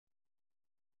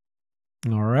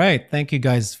All right. Thank you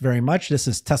guys very much. This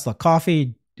is Tesla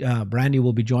Coffee. Randy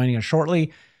will be joining us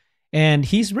shortly. And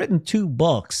he's written two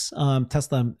books,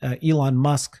 Tesla, Elon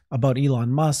Musk, about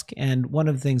Elon Musk. And one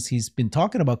of the things he's been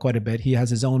talking about quite a bit, he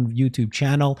has his own YouTube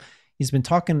channel. He's been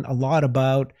talking a lot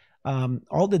about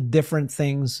all the different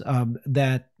things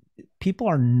that people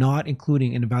are not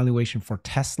including in evaluation for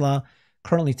Tesla.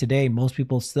 Currently, today, most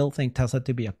people still think Tesla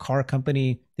to be a car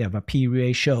company. They have a PE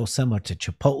ratio similar to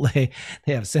Chipotle.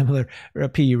 They have similar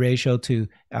PE ratio to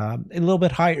a little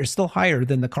bit higher, still higher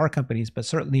than the car companies, but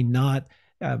certainly not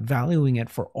valuing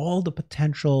it for all the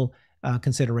potential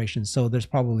considerations. So there's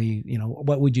probably,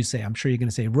 what would you say? I'm sure you're going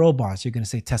to say robots. You're going to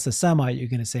say Tesla Semi. You're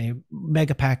going to say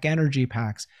mega pack energy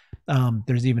packs.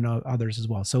 There's even others as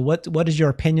well. So what is your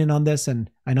opinion on this? And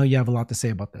I know you have a lot to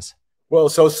say about this. Well,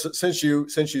 so since you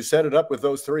set it up with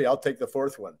those three, I'll take the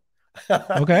fourth one.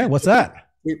 Okay, what's that?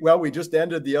 We just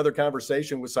ended the other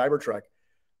conversation with Cybertruck.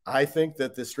 I think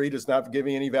that the street is not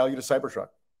giving any value to Cybertruck.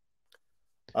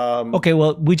 Okay,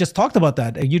 well, we just talked about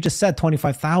that. You just said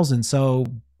 25,000. So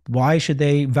why should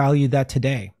they value that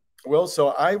today? Well, so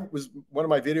one of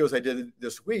my videos I did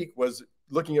this week was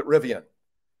looking at Rivian.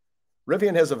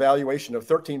 Rivian has a valuation of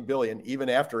 13 billion, even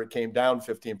after it came down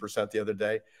 15% the other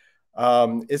day.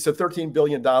 It's at $13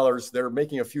 billion. They're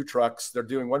making a few trucks. They're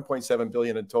doing 1.7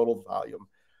 billion in total volume.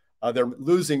 They're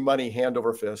losing money hand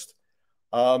over fist.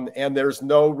 And there's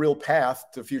no real path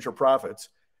to future profits.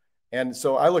 And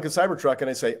so I look at Cybertruck and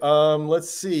I say, let's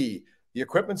see, the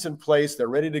equipment's in place. They're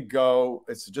ready to go.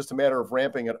 It's just a matter of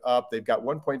ramping it up. They've got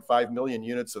 1.5 million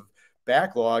units of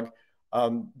backlog.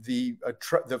 The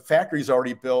factory's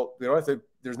already built. We don't have to,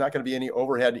 there's not going to be any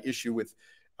overhead issue with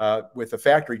the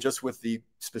factory, just with the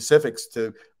specifics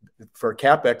for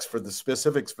CapEx for the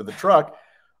specifics for the truck.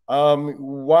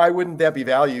 Why wouldn't that be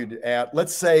valued at,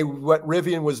 let's say what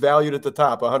Rivian was valued at the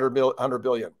top, 100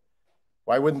 billion?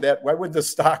 Why wouldn't the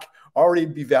stock already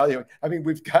be valuing? I mean,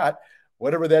 we've got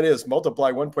whatever that is,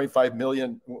 multiply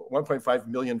 1.5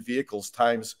 million vehicles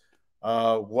times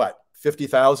what,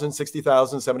 50,000,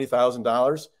 60,000,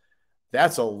 $70,000.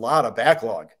 That's a lot of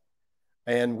backlog.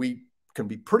 And we can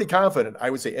be pretty confident. I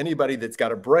would say anybody that's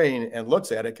got a brain and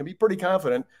looks at it can be pretty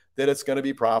confident that it's going to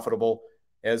be profitable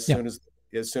as soon as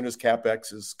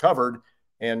CapEx is covered.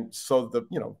 And so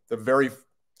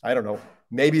I don't know,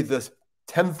 maybe the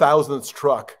 10,000th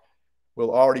truck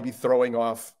will already be throwing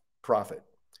off profit.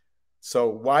 So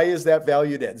why is that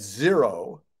valued at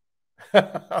zero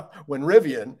when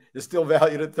Rivian is still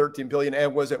valued at 13 billion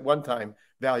and was at one time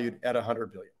valued at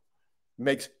 100 billion?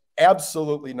 Makes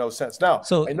absolutely no sense. Now,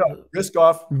 so I know risk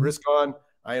off, risk on.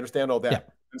 I understand all that. Yeah.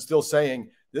 I'm still saying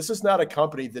this is not a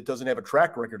company that doesn't have a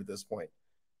track record at this point.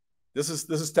 This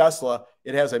is Tesla.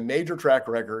 It has a major track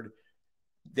record.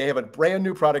 They have a brand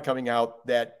new product coming out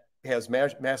that has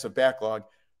massive backlog.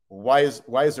 Why is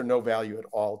there no value at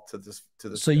all to this?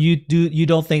 So you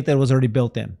don't think that was already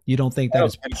built in? You don't think that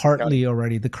is partly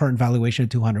already the current valuation of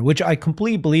 200, which I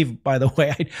completely believe, by the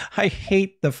way. I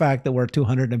hate the fact that we're at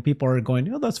 200 and people are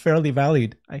going, oh, that's fairly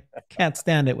valued. I can't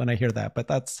stand it when I hear that, but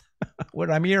that's what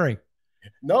I'm hearing.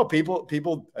 No,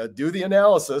 people do the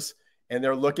analysis and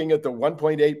they're looking at the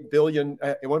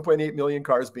 1.8 million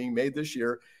cars being made this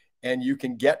year, and you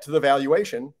can get to the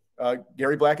valuation.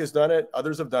 Gary Black has done it.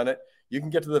 Others have done it. You can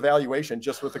get to the valuation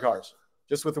just with the cars,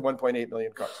 just with the 1.8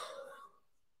 million cars.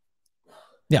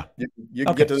 Yeah. You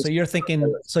can get to this.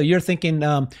 So you're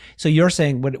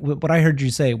saying what I heard you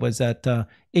say was that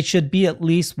it should be at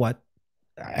least what,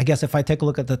 I guess if I take a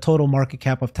look at the total market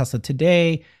cap of Tesla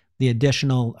today, the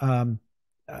additional,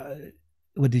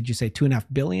 what did you say? 2.5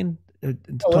 billion,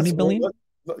 20 billion?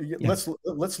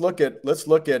 Let's look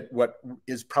at what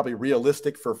is probably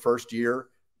realistic for first year.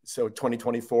 So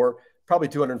 2024, probably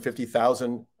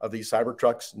 250,000 of these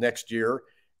Cybertrucks next year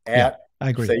at, I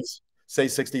agree. say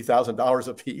 $60,000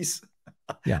 a piece.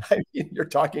 Yeah. I mean, you're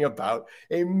talking about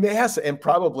a mass and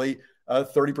probably a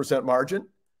 30% margin.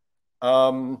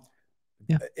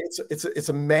 Yeah. It's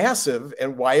a massive,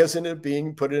 and why isn't it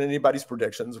being put in anybody's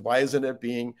predictions? Why isn't it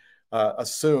being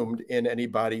assumed in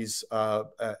anybody's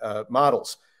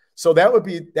models? So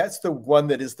that's the one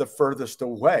that is the furthest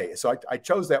away. So I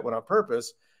chose that one on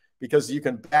purpose, because you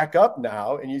can back up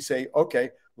now and you say, okay,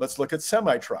 let's look at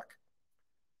semi-truck.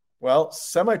 Well,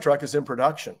 semi-truck is in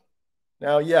production.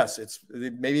 Now, yes,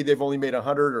 maybe they've only made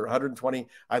 100 or 120.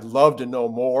 I'd love to know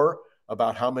more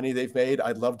about how many they've made.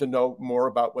 I'd love to know more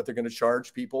about what they're going to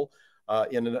charge people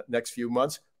in the next few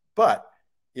months. But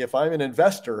if I'm an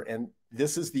investor and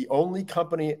this is the only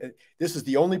company, this is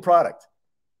the only product,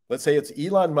 let's say it's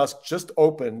Elon Musk just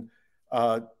opened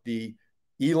the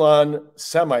Elon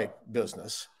semi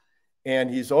business, and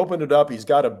he's opened it up. He's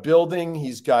got a building,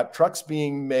 he's got trucks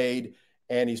being made,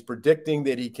 and he's predicting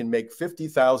that he can make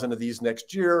 50,000 of these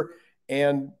next year.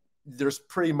 And there's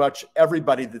pretty much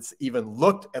everybody that's even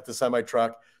looked at the semi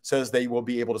truck says they will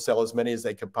be able to sell as many as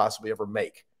they could possibly ever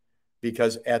make,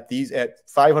 because at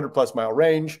 500 plus mile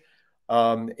range,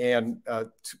 and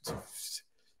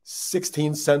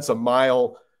 16 cents a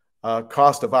mile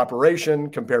cost of operation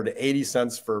compared to 80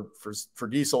 cents for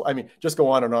diesel. I mean, just go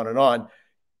on and on and on.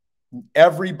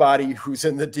 Everybody who's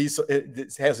in the diesel,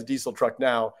 has a diesel truck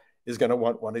now, is going to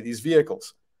want one of these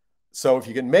vehicles. So if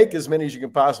you can make as many as you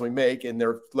can possibly make, and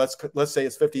let's say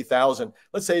it's 50,000,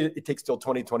 let's say it takes till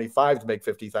 2025 to make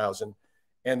 50,000,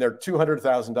 and they're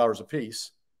 $200,000 a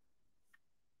piece.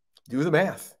 Do the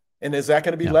math. And is that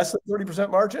going to be less than 30%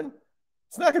 margin?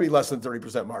 It's not going to be less than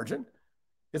 30% margin.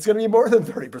 It's going to be more than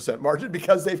 30% margin,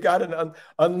 because they've got an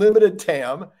unlimited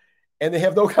TAM and they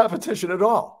have no competition at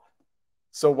all.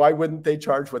 So why wouldn't they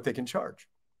charge what they can charge?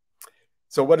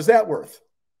 So what is that worth?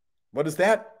 What is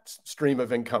that stream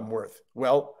of income worth?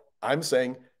 Well, I'm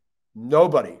saying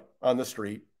nobody on the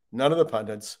street, none of the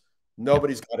pundits,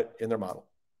 nobody's got it in their model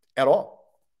at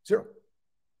all. Zero.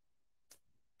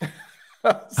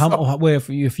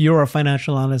 If you're a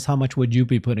financial analyst, how much would you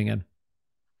be putting in?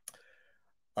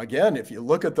 Again, if you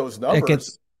look at those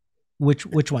numbers,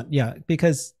 which one? Yeah,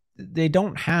 because they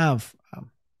don't have.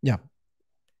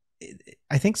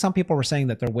 I think some people were saying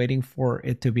that they're waiting for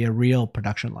it to be a real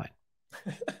production line.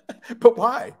 But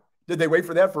why? Did they wait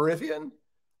for that for Rivian?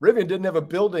 Rivian didn't have a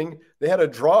building. They had a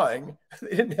drawing.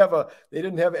 They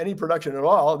didn't have any production at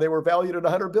all. They were valued at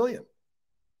 $100 billion.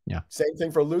 Yeah. Same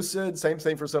thing for Lucid. Same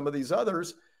thing for some of these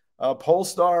others.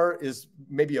 Polestar is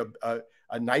maybe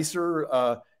a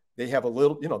nicer. They have a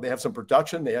little, they have some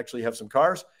production. They actually have some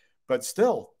cars, but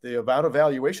still, the amount of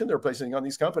valuation they're placing on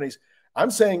these companies. I'm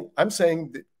saying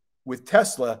that with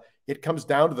Tesla, it comes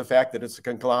down to the fact that it's a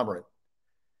conglomerate.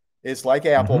 It's like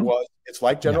Apple was. It's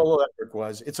like General Electric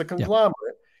was. It's a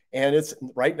conglomerate. And it's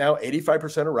right now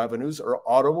 85% of revenues are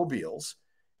automobiles.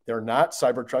 They're not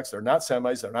Cybertrucks. They're not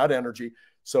semis. They're not energy.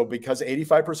 So because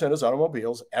 85% is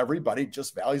automobiles, everybody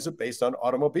just values it based on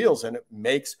automobiles. And it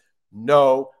makes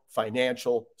no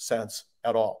financial sense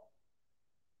at all.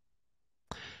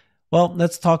 Well,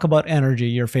 let's talk about energy,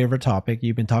 your favorite topic.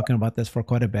 You've been talking about this for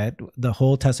quite a bit. The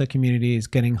whole Tesla community is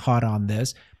getting hot on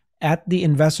this. At the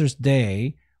Investors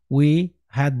Day, we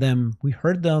heard them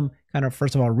kind of,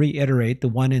 first of all, reiterate the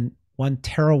 1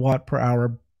 terawatt per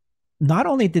hour. Not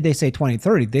only did they say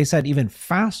 2030, they said even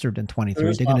faster than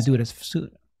 2030. They're going to do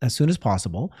it as soon as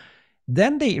possible.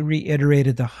 Then they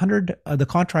reiterated the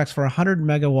contracts for 100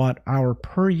 megawatt hour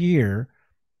per year.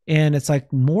 And it's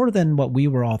like more than what we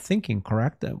were all thinking,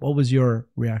 correct? What was your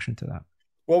reaction to that?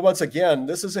 Well, once again,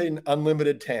 this is an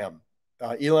unlimited TAM.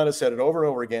 Elon has said it over and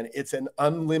over again. It's an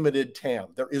unlimited TAM.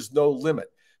 There is no limit,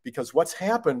 because what's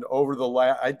happened over the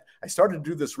last, I started to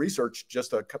do this research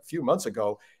just a few months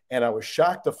ago, and I was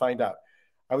shocked to find out.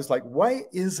 I was like, why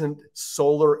isn't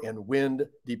solar and wind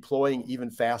deploying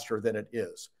even faster than it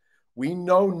is? We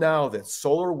know now that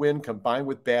solar wind combined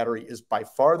with battery is by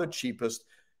far the cheapest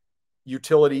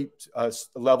utility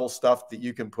level stuff that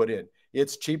you can put in.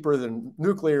 It's cheaper than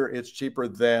nuclear. It's cheaper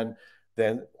than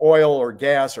oil or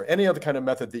gas or any other kind of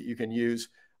method that you can use.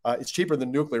 It's cheaper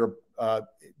than nuclear,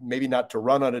 maybe not to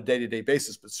run on a day-to-day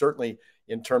basis, but certainly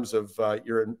in terms of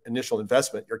your initial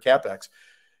investment, your CapEx.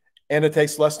 And it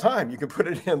takes less time. You can put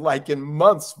it in like in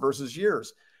months versus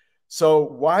years. So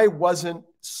why wasn't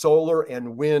solar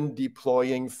and wind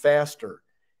deploying faster?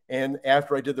 And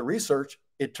after I did the research,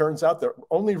 it turns out the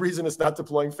only reason it's not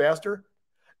deploying faster,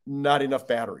 not enough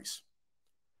batteries.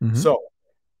 So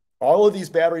all of these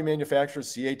battery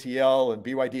manufacturers, CATL and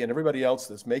BYD and everybody else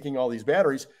that's making all these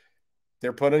batteries,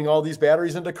 they're putting all these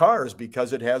batteries into cars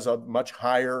because it has a much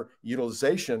higher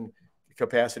utilization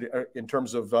capacity in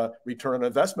terms of return on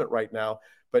investment right now.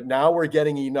 But now we're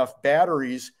getting enough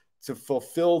batteries to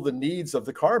fulfill the needs of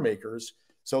the car makers.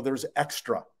 So there's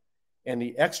extra, and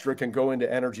the extra can go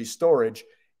into energy storage.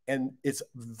 And it's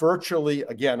virtually,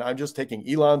 again, I'm just taking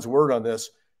Elon's word on this,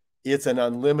 it's an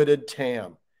unlimited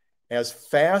TAM. As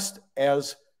fast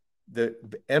as the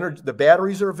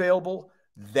batteries are available,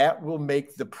 that will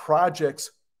make the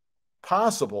projects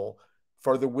possible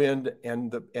for the wind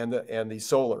and the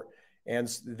solar. And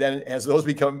then as those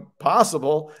become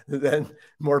possible, then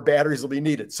more batteries will be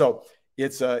needed. So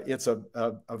it's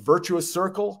a virtuous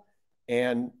circle,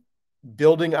 and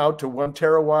building out to 1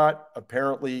 terawatt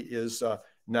apparently is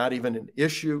not even an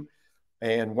issue.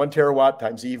 And 1 terawatt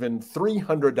times even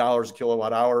 $300 a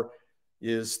kilowatt hour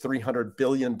is $300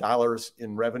 billion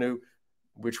in revenue,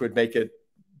 which would make it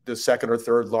the second or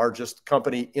third largest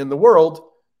company in the world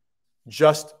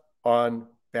just on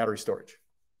battery storage.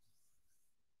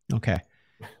 Okay.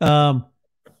 So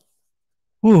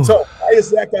why is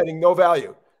that getting no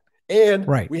value? And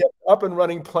right. we have an up and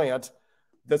running plant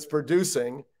that's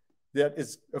producing, that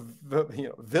is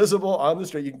visible on the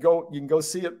street. You can go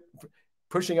see it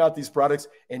pushing out these products,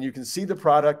 and you can see the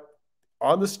product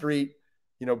on the street,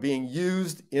 being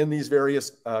used in these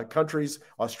various countries.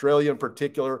 Australia in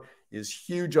particular is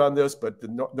huge on this, but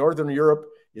the Northern Europe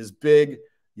is big.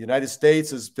 The United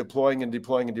States is deploying and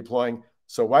deploying and deploying.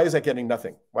 So why is that getting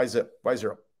nothing? Why is it? Why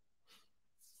zero?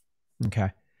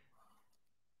 Okay.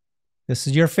 This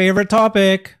is your favorite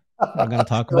topic. We're going to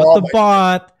talk about the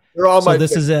bot. So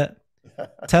this is it.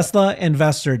 Tesla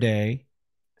Investor Day.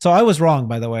 So I was wrong,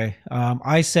 by the way.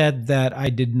 I said that I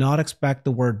did not expect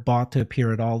the word bot to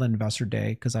appear at all in Investor Day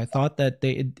because I thought that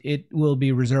it will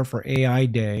be reserved for AI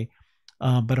Day.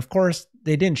 But of course,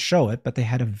 they didn't show it, but they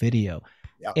had a video.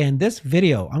 Yep. And this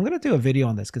video, I'm going to do a video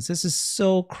on this because this is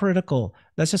so critical.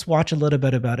 Let's just watch a little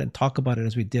bit about it and talk about it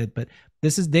as we did. But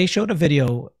they showed a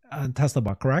video on Tesla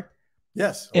bot, correct?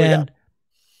 Yes. And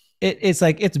it's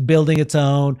like it's building its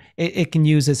own. It can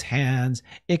use its hands.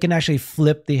 It can actually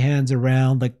flip the hands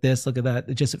around like this. Look at that.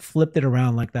 It just flipped it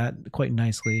around like that quite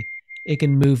nicely. It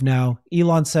can move now.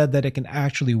 Elon said that it can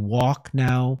actually walk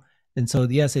now. And so,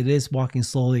 yes, it is walking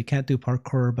slowly. It can't do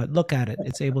parkour, but look at it.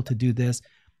 It's able to do this.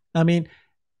 I mean,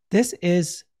 this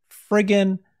is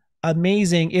friggin'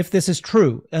 amazing if this is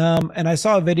true. And I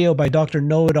saw a video by Dr.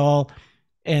 Know-It-All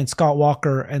and Scott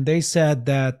Walker, and they said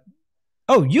that,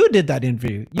 oh, you did that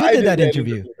interview. You did that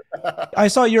interview. I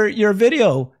saw your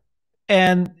video,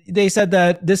 and they said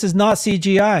that this is not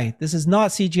CGI. This is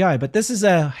not CGI, but this is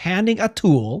handing a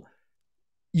tool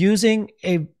using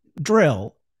a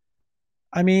drill.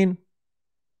 I mean,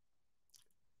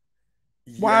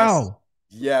 yes. Wow.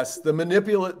 Yes,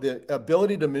 the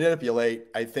ability to manipulate,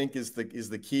 I think, is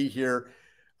the key here.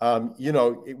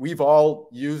 We've all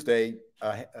used a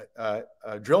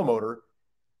drill motor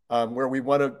where we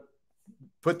want to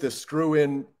put the screw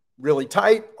in really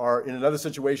tight, or in another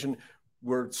situation,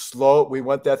 we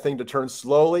want that thing to turn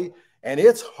slowly, and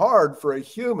it's hard for a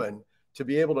human to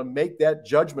be able to make that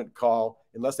judgment call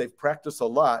unless they've practiced a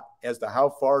lot as to how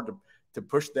far to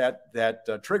push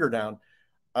that trigger down.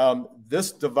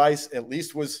 This device at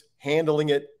least was handling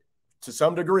it to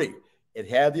some degree. It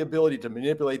had the ability to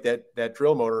manipulate that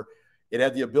drill motor. It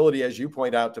had the ability, as you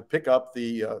point out, to pick up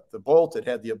the bolt. It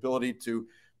had the ability to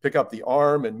pick up the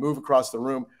arm and move across the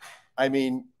room. I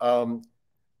mean,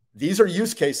 these are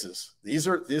use cases. These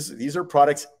are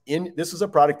products this is a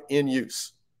product in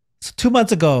use. So 2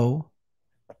 months ago,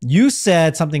 you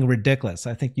said something ridiculous.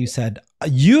 I think you said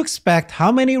you expect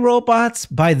how many robots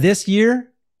by this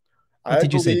year? What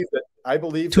did you say? I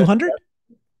believe 200?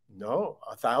 No,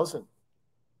 1,000.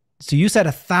 So you said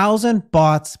 1,000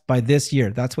 bots by this year.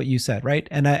 That's what you said, right?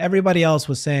 And everybody else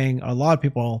was saying, a lot of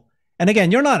people, and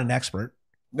again, you're not an expert,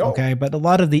 no. Okay, but a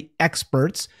lot of the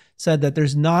experts said that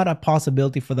there's not a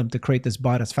possibility for them to create this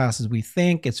bot as fast as we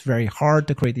think. It's very hard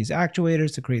to create these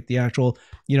actuators, to create the actual,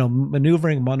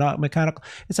 maneuvering, mechanical.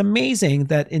 It's amazing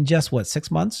that in just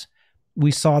 6 months,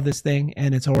 we saw this thing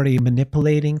and it's already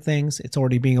manipulating things. It's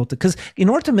already being able to, because in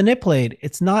order to manipulate,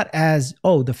 it's not as,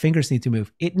 the fingers need to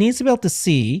move. It needs to be able to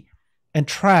see and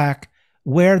track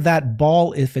where that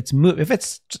ball, if it's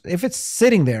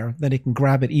sitting there, then it can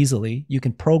grab it easily. You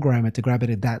can program it to grab it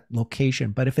at that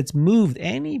location. But if it's moved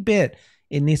any bit,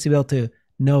 it needs to be able to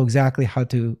know exactly how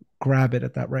to grab it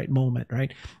at that right moment,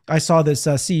 right? I saw this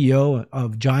CEO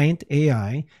of Giant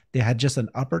AI. They had just an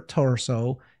upper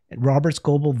torso. Robert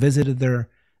Scoble visited their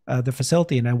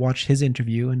facility, and I watched his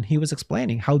interview, and he was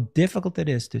explaining how difficult it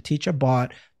is to teach a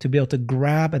bot to be able to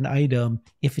grab an item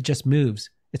if it just moves.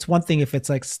 It's one thing if it's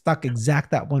like stuck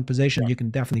exact that one position, you can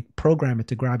definitely program it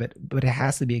to grab it, but it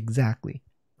has to be exactly.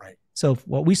 Right. So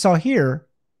what we saw here,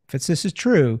 if this is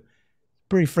true,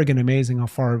 pretty friggin' amazing how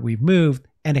far we've moved,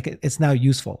 and it's now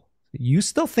useful. You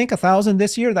still think 1,000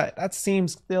 this year? That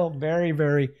seems still very,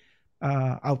 very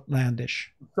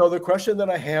outlandish. So the question that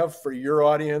I have for your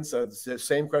audience, it's the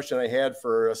same question I had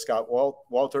for Scott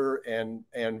Walter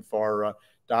and for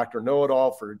Dr.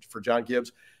 Know-It-All, for John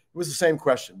Gibbs. It was the same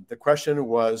question. The question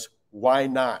was, why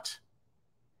not?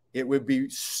 It would be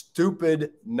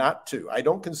stupid not to. I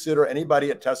don't consider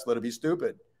anybody at Tesla to be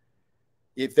stupid.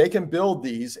 If they can build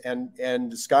these,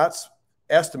 and Scott's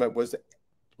estimate was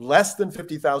less than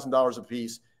 $50,000 a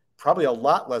piece, probably a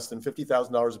lot less than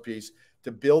 $50,000 a piece,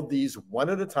 to build these one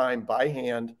at a time by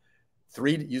hand,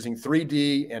 using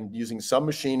 3D and using some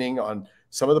machining on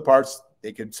some of the parts.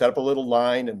 They could set up a little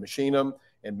line and machine them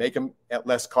and make them at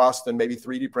less cost than maybe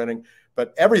 3D printing.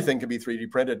 But everything can be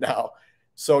 3D printed now.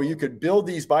 So you could build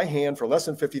these by hand for less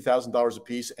than $50,000 a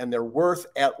piece, and they're worth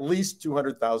at least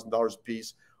 $200,000 a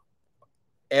piece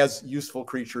as useful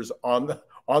creatures on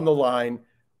the line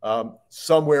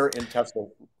somewhere in Tesla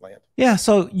land. Yeah.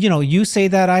 So, you say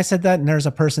that, I said that, and there's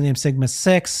a person named Sigma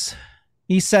 6.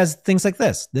 He says things like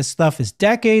this. This stuff is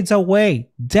decades away,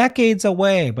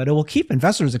 but it will keep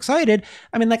investors excited.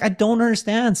 I mean, like, I don't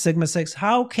understand, Sigma 6.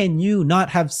 How can you not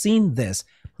have seen this?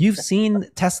 You've seen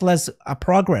Tesla's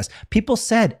progress. People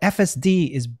said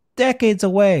FSD is decades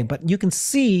away, but you can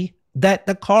see that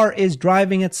the car is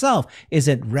driving itself. Is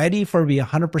it ready for be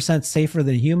 100% safer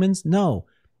than humans? No.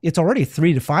 It's already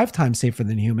 3 to 5 times safer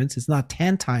than humans. It's not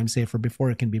 10 times safer before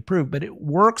it can be proved, but it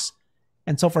works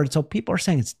and so forth. So people are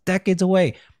saying it's decades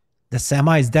away. The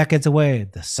semi is decades away.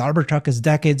 The Cybertruck is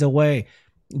decades away.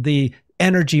 The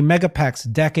energy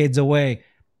megapacks decades away.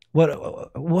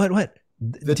 What?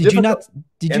 Did you not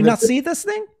see this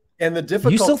thing? And the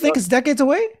difficulty. You still think it's decades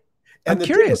away? I'm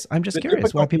curious. I'm just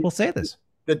curious why people say this.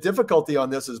 The difficulty on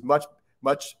this is much,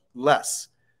 much less.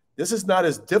 This is not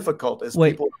as difficult as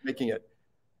people are making it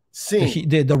seem.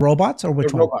 The robots, or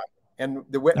which one? Robot. And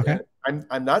the way, okay.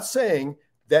 I'm not saying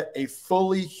that a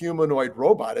fully humanoid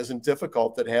robot isn't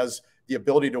difficult, that has the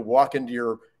ability to walk into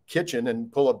your kitchen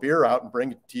and pull a beer out and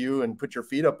bring it to you and put your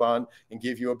feet up on and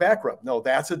give you a back rub. No,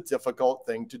 that's a difficult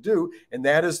thing to do. And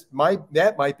that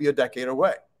might be a decade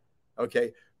away.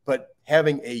 Okay. But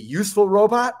having a useful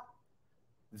robot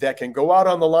that can go out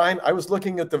on the line. I was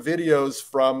looking at the videos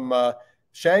from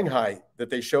Shanghai that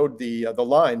they showed the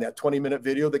line, that 20-minute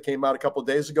video that came out a couple of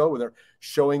days ago, where they're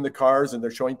showing the cars and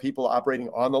they're showing people operating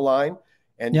on the line.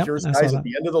 And here's guys at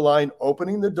the end of the line,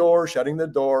 opening the door, shutting the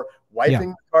door,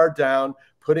 wiping the car down,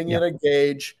 putting in a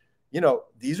gauge.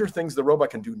 These are things the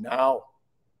robot can do now.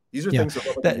 These are things the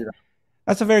robot can do now.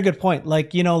 That's a very good point.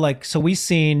 So we've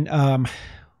seen,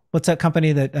 what's that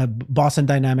company that Boston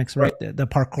Dynamics, right? The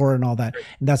parkour and all that.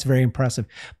 And that's very impressive.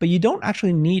 But you don't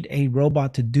actually need a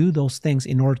robot to do those things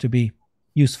in order to be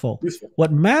useful.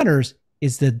 What matters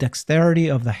is the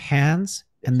dexterity of the hands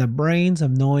and the brains of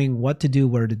knowing what to do,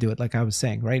 where to do it. Like I was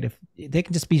saying, right? If they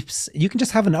can you can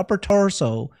just have an upper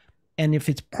torso, and if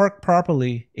it's parked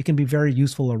properly, it can be very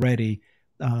useful already.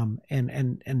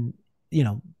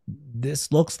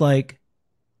 This looks like,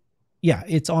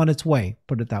 it's on its way,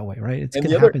 put it that way, right? It's going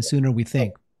to happen sooner, we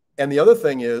think. And the other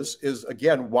thing is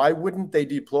again, why wouldn't they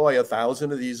deploy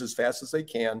 1,000 of these as fast as they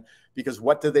can? Because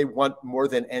what do they want more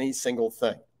than any single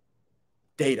thing?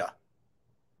 Data.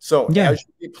 So as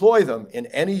you deploy them in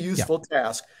any useful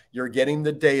task, you're getting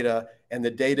the data, and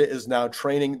the data is now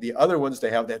training the other ones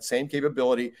to have that same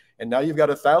capability. And now you've got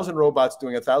 1,000 robots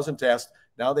doing 1,000 tasks.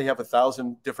 Now they have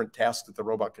 1,000 different tasks that the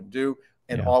robot can do,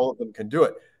 and all of them can do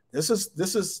it. This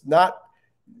is not,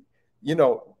 I'm going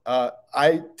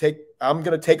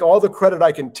to take all the credit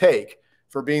I can take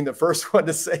for being the first one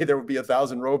to say there will be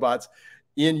 1,000 robots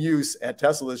in use at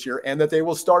Tesla this year, and that they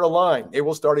will start a line. They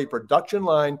will start a production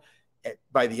line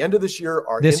by the end of this year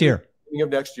or beginning of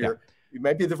next year. It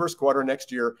might be the first quarter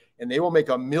next year, and they will make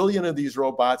 1 million of these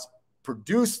robots,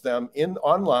 produce them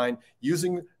online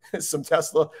using some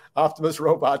Tesla Optimus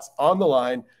robots on the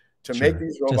line to make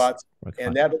these robots.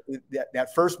 And that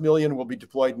first 1 million will be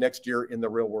deployed next year in the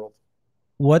real world.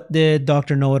 What did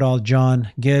Dr. Know-It-All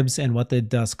John Gibbs and what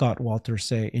did Scott Walters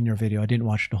say in your video? I didn't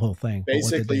watch the whole thing.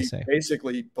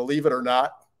 Basically, believe it or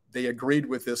not, they agreed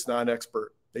with this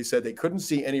non-expert. They said they couldn't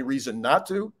see any reason not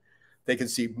to. They can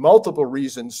see multiple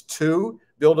reasons to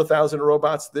build 1,000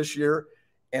 robots this year,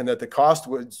 and that the cost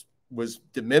was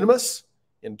de minimis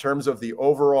in terms of the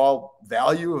overall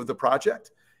value of the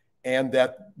project, and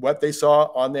that what they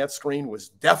saw on that screen was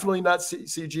definitely not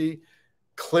CG,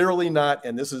 clearly not.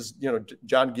 And this is,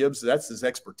 John Gibbs, that's his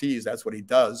expertise. That's what he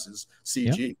does, is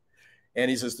CG. Yeah. And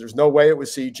he says, there's no way it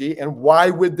was CG. And why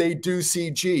would they do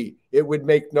CG? It would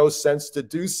make no sense to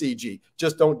do CG.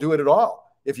 Just don't do it at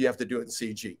all if you have to do it in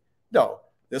CG. No,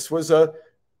 it was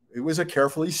a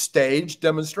carefully staged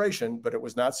demonstration, but it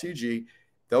was not CG.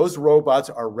 Those robots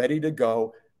are ready to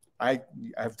go.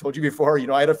 I've told you before,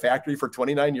 I had a factory for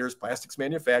 29 years, plastics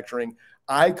manufacturing.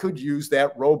 I could use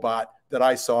that robot that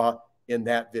I saw in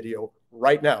that video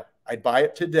right now. I'd buy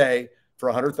it today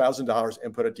for $100,000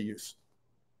 and put it to use.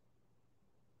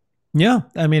 Yeah.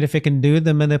 I mean, if it can do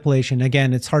the manipulation,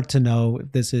 again, it's hard to know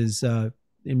if this is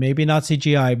maybe not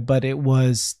CGI, but it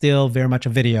was still very much a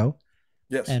video.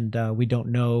 Yes. And we don't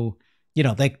know,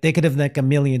 they could have like 1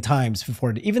 million times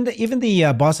before. Even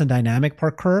the Boston Dynamic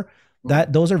parkour,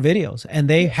 those are videos, and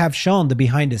they have shown the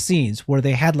behind the scenes where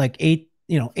they had like 8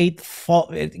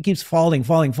 it keeps falling,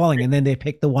 and then they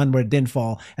pick the one where it didn't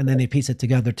fall, and then they piece it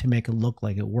together to make it look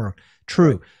like it worked.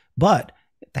 True. Right. But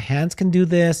the hands can do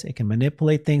this. It can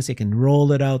manipulate things. It can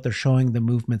roll it out. They're showing the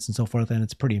movements and so forth, and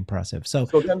it's pretty impressive. So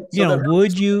then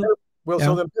the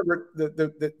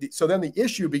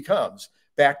issue becomes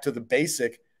back to the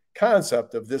basic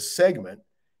concept of this segment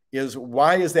is,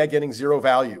 why is that getting zero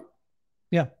value?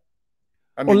 Yeah.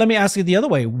 Or let me ask you the other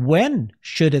way. When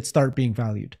should it start being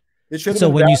valued? So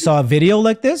when you saw a video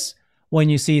like this, when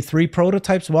you see 3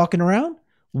 prototypes walking around,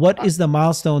 what is the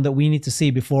milestone that we need to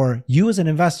see before you as an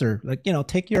investor, like,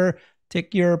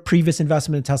 take your previous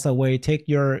investment in Tesla away, take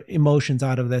your emotions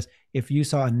out of this. If you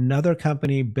saw another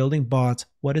company building bots,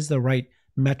 what is the right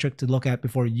metric to look at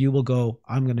before you will go,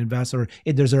 I'm going to invest, or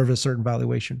it deserves a certain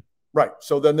valuation? Right.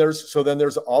 So then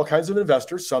there's all kinds of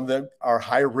investors, some that are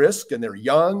high risk and they're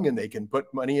young and they can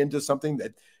put money into something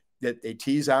that they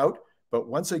tease out. But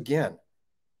once again,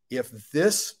 if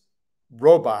this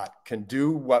robot can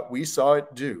do what we saw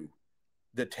it do,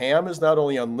 the TAM is not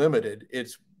only unlimited,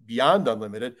 it's beyond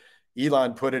unlimited.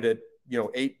 Elon put it at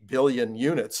 8 billion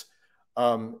units.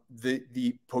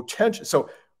 The potential. So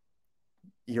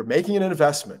you're making an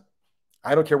investment.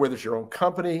 I don't care whether it's your own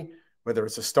company, whether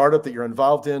it's a startup that you're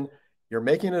involved in. You're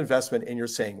making an investment and you're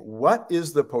saying, what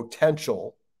is the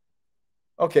potential?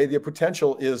 Okay, the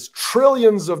potential is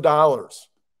trillions of dollars,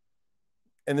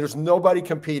 and there's nobody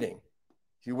competing.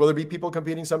 Will there be people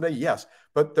competing someday? Yes,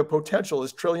 but the potential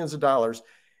is trillions of dollars.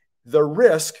 The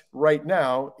risk right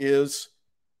now is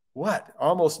what?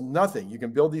 Almost nothing. You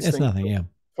can build these things. It's nothing, yeah.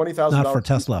 $20,000. Not for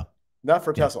Tesla. Not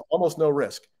for Tesla. Almost no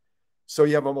risk. So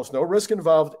you have almost no risk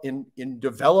involved in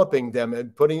developing them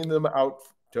and putting them out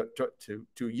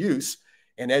to use.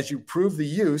 And as you prove the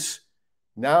use,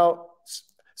 now,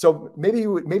 so maybe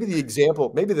the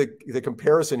example, maybe the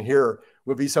comparison here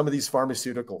would be some of these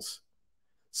pharmaceuticals.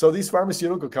 So these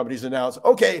pharmaceutical companies announce,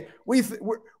 okay, we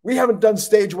haven't done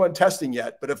stage 1 testing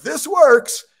yet, but if this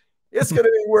works, it's going to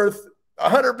be worth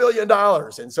 $100 billion.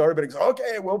 And so everybody goes,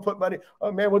 okay, we'll put money.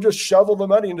 Oh man, we'll just shovel the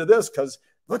money into this because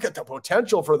look at the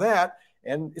potential for that.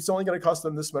 And it's only going to cost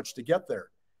them this much to get there.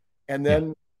 And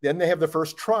then they have the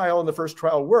first trial, and the first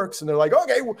trial works, and they're like,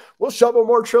 okay, we'll shovel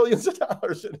more trillions of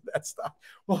dollars into that stuff.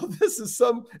 Well, this is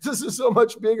so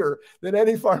much bigger than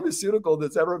any pharmaceutical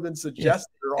that's ever been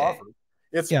suggested or offered.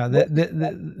 This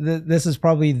is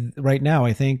probably right now,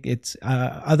 I think it's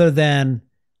other than,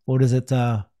 what is it?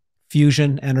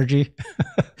 Fusion energy.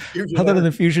 Other than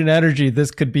the fusion energy, this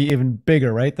could be even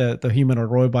bigger, right? The human or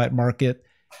robot market.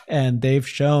 And they've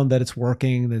shown that it's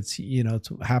working, that's, it's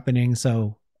happening.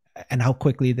 So, and how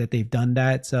quickly that they've done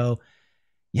that. So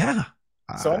yeah,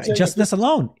 just this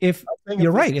alone, if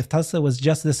you're right, if Tesla was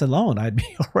just this alone, I'd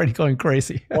be already going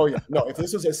crazy. Oh yeah. No, if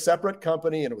this was a separate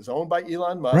company and it was owned by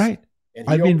Elon Musk, right. And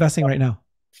I'd be investing right now.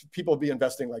 People would be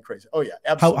investing like crazy. Oh yeah.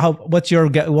 Absolutely.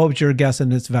 What was your guess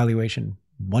in its valuation?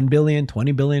 1 billion,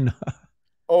 20 billion?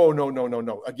 Oh,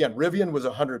 no. Again, Rivian was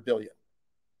 100 billion.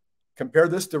 Compare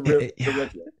this to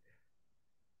Rivian.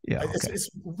 Yeah, okay. It's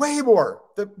way more.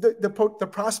 The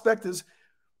prospect is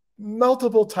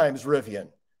multiple times Rivian,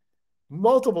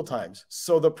 multiple times.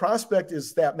 So the prospect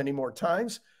is that many more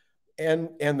times, and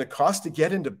the cost to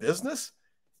get into business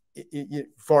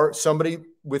for somebody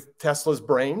with Tesla's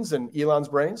brains and Elon's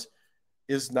brains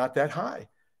is not that high.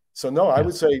 So no, I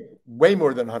would say way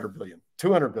more than 100 billion,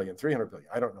 200 billion, 300 billion.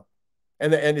 I don't know,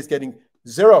 and it's getting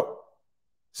zero.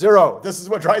 This is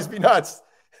what drives me nuts.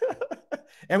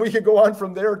 And we could go on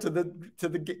from there to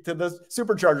the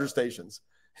supercharger stations.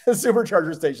 The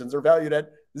supercharger stations are valued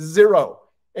at zero,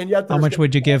 and yet how much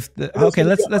would you give? Okay,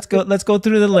 let's go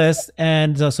through the list.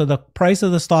 And so the price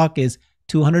of the stock is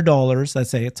 $200. Let's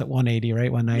say it's at 180,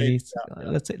 right? 190.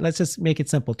 Yeah. Let's just make it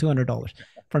simple. $200.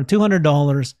 From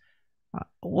 $200,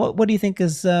 what do you think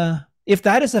is if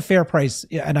that is a fair price?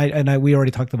 And we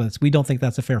already talked about this. We don't think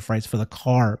that's a fair price for the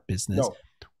car business. No.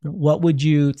 What would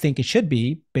you think it should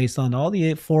be based on all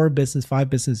the 5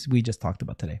 business we just talked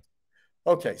about today?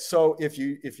 Okay, so if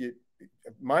you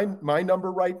my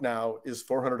number right now is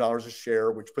 $400 a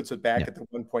share, which puts it back at the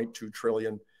 1.2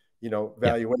 trillion,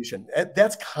 valuation.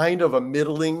 That's kind of a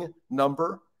middling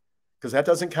number because that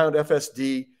doesn't count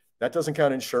FSD, that doesn't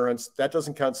count insurance, that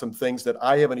doesn't count some things that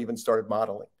I haven't even started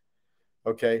modeling.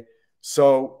 Okay,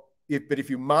 so if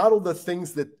you model the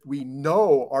things that we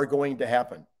know are going to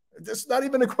happen. It's not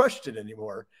even a question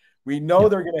anymore. We know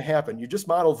they're going to happen. You just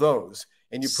model those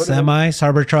and you put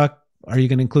Cybertruck. Are you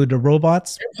going to include the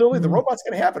robots? Absolutely. The robot's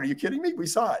going to happen. Are you kidding me? We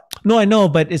saw it. No, I know,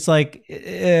 but it's like,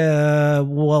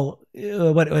 so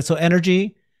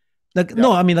energy, like,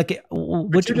 no, I mean, like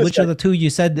which of the two you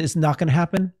said is not going to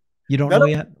happen? You don't know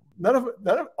yet? none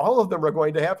of all of them are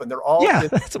going to happen. They're all Yeah,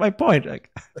 that's my point. Like,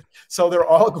 so they're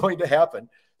all going to happen.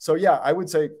 So yeah, I would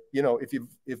say,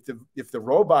 if the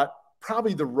robot,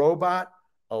 probably the robot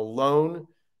alone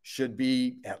should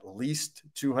be at least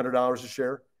 $200 a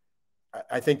share.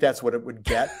 I think that's what it would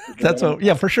get. that's what,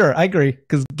 yeah, for sure. I agree.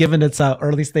 Because given its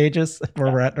early stages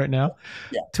where we're at right now,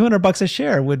 yeah, $200 a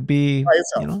share would be,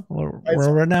 where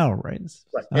we're now, right?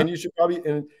 Right. And you should probably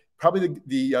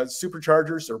the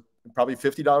superchargers are probably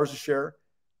 $50 a share.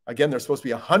 Again, there's supposed to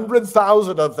be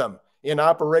 100,000 of them in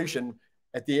operation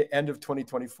at the end of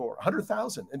 2024.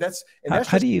 100,000, and that's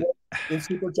how do you in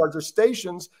supercharger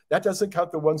stations. That doesn't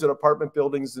count the ones in apartment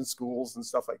buildings and schools and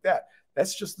stuff like that.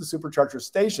 That's just the supercharger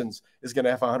stations is going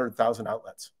to have 100,000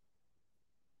 outlets.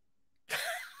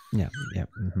 Yeah.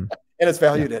 Mm-hmm. And it's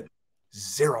valued at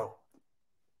zero.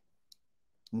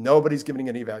 Nobody's giving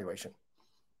any valuation.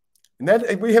 And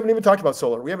then we haven't even talked about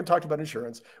solar. We haven't talked about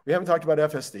insurance. We haven't talked about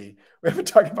FSD. We haven't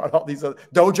talked about all these other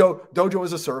Dojo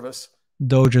as a service.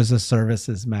 Dojo as a service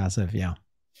is massive. Yeah.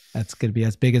 That's going to be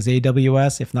as big as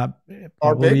AWS, if not,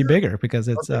 probably bigger because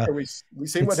it's we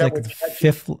see what happened with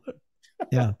fifth,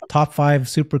 top 5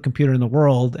 supercomputer in the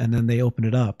world, and then they open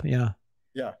it up. Yeah.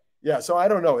 So I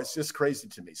don't know. It's just crazy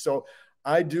to me. So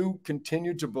I do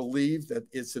continue to believe that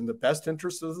it's in the best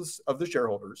interest of the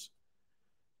shareholders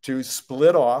to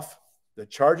split off the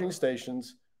charging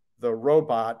stations, the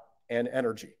robot, and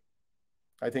energy.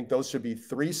 I think those should be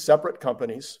 3 separate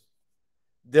companies.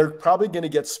 They're probably going to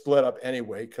get split up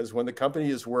anyway, because when the company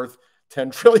is worth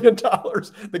 $10 trillion,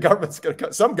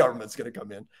 some government's going to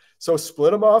come in. So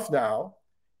split them off now.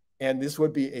 And this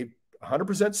would be a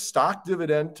 100% stock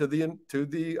dividend to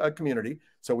the community.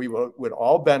 So we would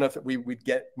all benefit. We would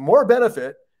get more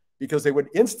benefit because they would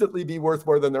instantly be worth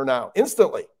more than they're now.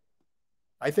 Instantly.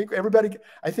 I think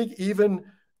even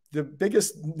the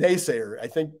biggest naysayer, I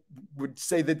think, would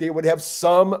say that they would have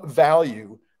some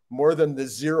value more than the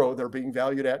zero they're being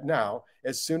valued at now,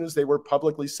 as soon as they were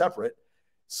publicly separate.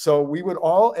 So we would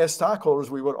all, as stockholders,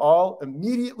 we would all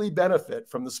immediately benefit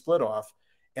from the split off.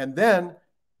 And then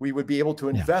we would be able to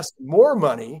invest more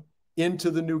money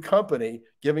into the new company,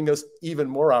 giving us even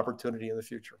more opportunity in the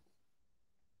future.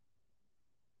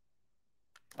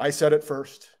 I said it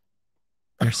first.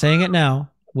 You're saying it now,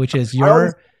 which is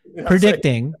you're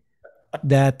predicting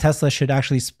that Tesla should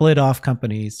actually split off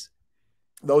companies.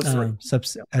 Those 3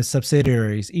 as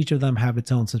subsidiaries. Each of them have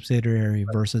its own subsidiary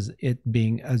versus it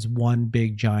being as one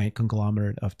big giant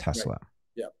conglomerate of Tesla.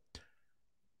 Right.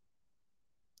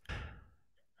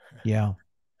 Yeah.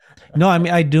 No, I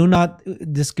mean, I do not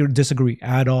disagree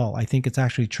at all. I think it's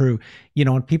actually true.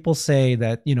 When people say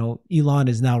that, Elon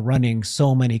is now running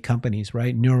so many companies,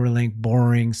 right? Neuralink,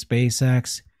 Boring,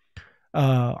 SpaceX.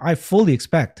 I fully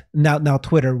expect now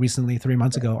Twitter recently, 3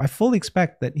 months ago, I fully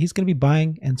expect that he's going to be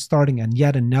buying and starting and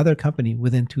yet another company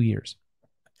within 2 years.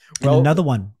 And another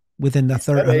one within the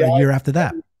third year after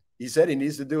that. He said he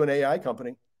needs to do an AI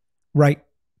company. Right.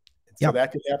 So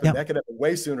that could happen. That could happen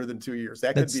way sooner than 2 years.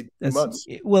 That could be 2 months.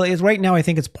 Well, it's right now. I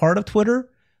think it's part of Twitter,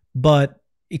 but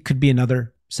it could be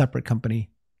another separate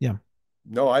company. Yeah.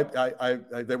 No, I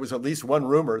there was at least one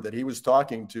rumor that he was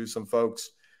talking to some folks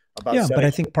about. Yeah, but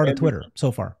I think part of Twitter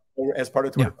so far. As part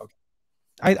of Twitter. Yeah. Okay.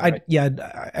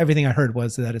 Everything I heard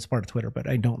was that it's part of Twitter, but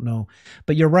I don't know.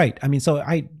 But you're right. I mean, so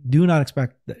I do not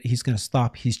expect that he's going to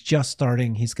stop. He's just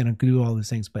starting. He's going to do all these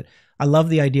things. But I love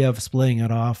the idea of splitting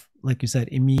it off. Like you said,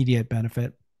 immediate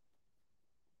benefit.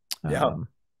 No,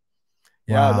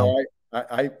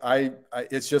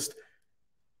 it's just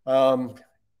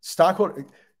stockholder.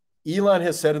 Elon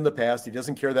has said in the past he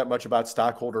doesn't care that much about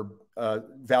stockholder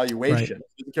valuation. Right.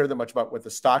 He doesn't care that much about what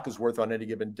the stock is worth on any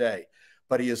given day.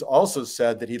 But he has also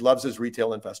said that he loves his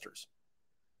retail investors.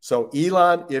 So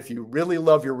Elon, if you really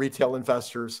love your retail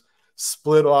investors,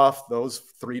 split off those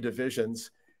 3 divisions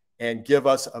and give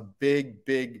us a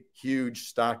big, huge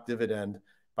stock dividend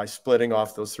by splitting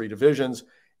off those 3 divisions.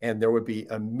 And there would be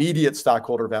immediate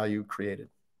stockholder value created.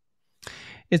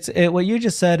 It's what you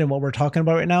just said and what we're talking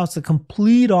about right now. It's the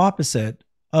complete opposite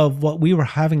of what we were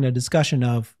having a discussion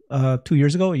of 2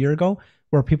 years ago, a year ago,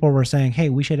 where people were saying, hey,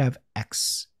 we should have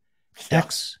X. Yeah.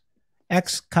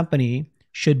 X company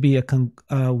should be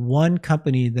one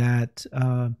company that,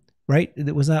 right?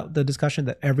 Was that the discussion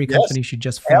that every company should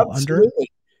just fall under?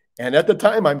 And at the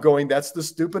time I'm going, that's the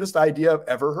stupidest idea I've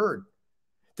ever heard.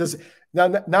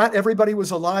 Not everybody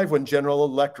was alive when General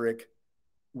Electric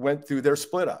went through their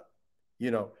split up.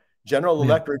 General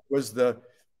Electric was the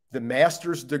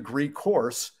master's degree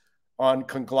course on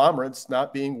conglomerates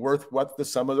not being worth what the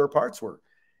sum of their parts were.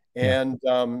 And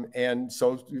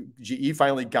so GE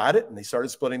finally got it, and they started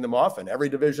splitting them off, and every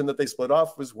division that they split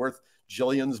off was worth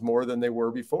jillions more than they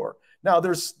were before. Now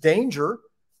there's danger.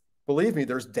 Believe me,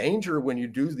 there's danger when you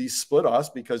do these split offs,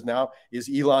 because now is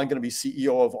Elon going to be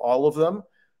CEO of all of them?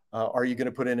 Are you going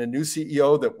to put in a new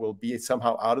CEO that will be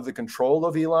somehow out of the control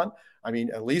of Elon? I mean,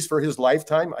 at least for his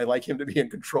lifetime, I like him to be in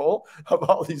control of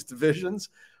all these divisions,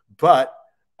 but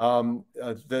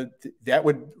that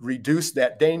would reduce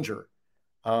that danger.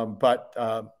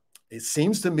 But it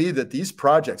seems to me that these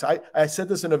projects, I said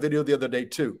this in a video the other day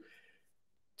too,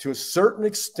 to a certain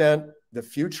extent, the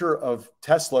future of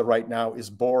Tesla right now is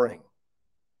boring,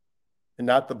 and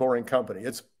not the boring company.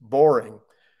 It's boring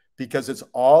because it's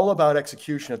all about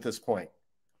execution at this point.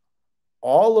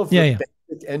 All of the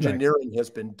basic engineering has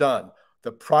been done.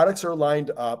 The products are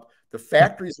lined up. The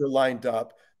factories are lined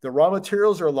up. The raw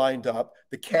materials are lined up.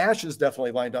 The cash is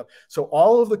definitely lined up. So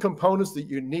all of the components that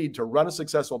you need to run a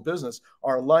successful business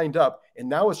are lined up. And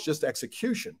now it's just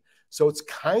execution. So it's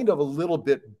kind of a little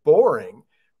bit boring,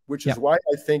 which is why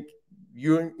I think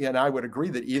you and I would agree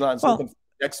that Elon's looking for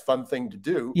the next fun thing to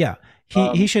do. Yeah.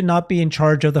 He should not be in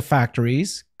charge of the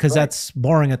factories, because that's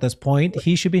boring at this point.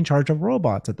 He should be in charge of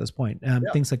robots at this point,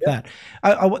 things like that.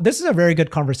 This is a very good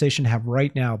conversation to have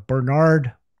right now.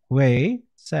 Bernard Way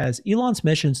says Elon's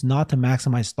mission is not to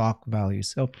maximize stock value.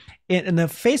 So in the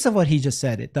face of what he just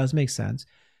said, it does make sense.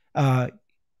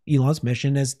 Elon's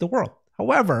mission is the world.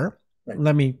 However,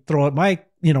 let me throw out my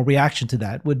reaction to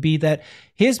that would be that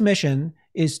his mission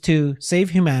is to save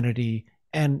humanity.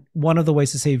 And one of the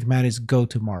ways to save humanity is go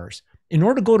to Mars. In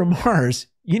order to go to Mars,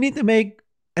 you need to make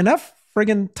enough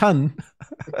friggin' ton,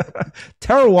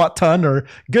 terawatt ton or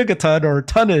gigaton or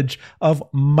tonnage of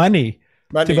money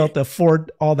to be able to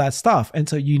afford all that stuff. And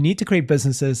so you need to create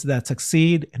businesses that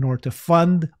succeed in order to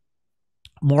fund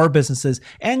more businesses,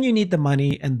 and you need the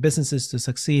money and businesses to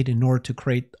succeed in order to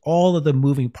create all of the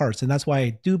moving parts. And that's why I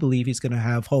do believe he's going to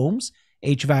have homes,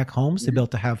 HVAC homes, to be able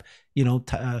to have,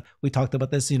 we talked about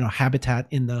this, habitat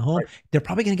in the home. They're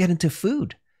probably going to get into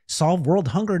food, solve world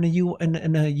hunger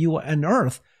in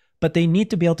Earth, but they need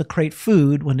to be able to create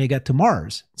food when they get to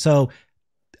Mars. So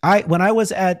when I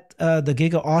was at the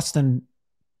Giga Austin,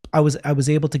 I was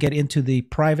able to get into the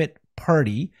private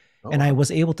party, and I was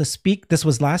able to speak. This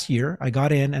was last year. I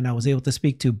got in and I was able to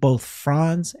speak to both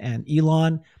Franz and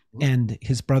Elon and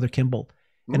his brother Kimball.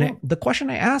 And the question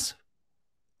I asked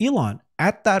Elon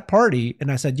at that party,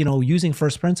 and I said, using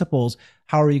first principles,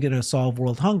 how are you going to solve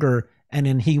world hunger? And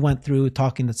then he went through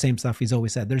talking the same stuff he's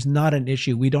always said. There's not an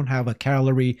issue. We don't have a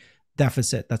calorie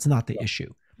deficit. That's not the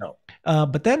issue. No.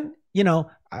 But then,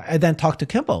 I then talked to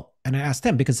Kimball and I asked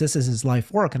him, because this is his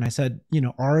life work. And I said,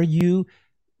 are you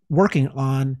working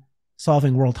on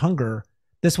solving world hunger?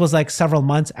 This was like several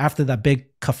months after that big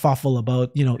kerfuffle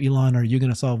about, Elon, are you going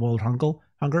to solve world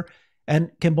hunger?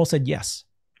 And Kimball said, yes.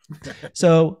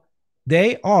 So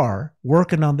they are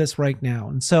working on this right now.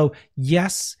 And so,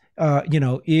 yes,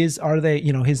 his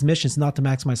mission is not to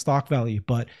maximize stock value,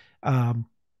 but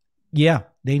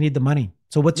they need the money.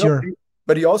 So what's your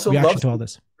reaction to all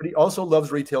this? But he also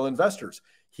loves retail investors.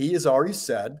 He has already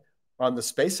said on the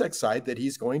SpaceX side that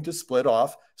he's going to split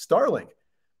off Starlink.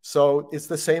 So it's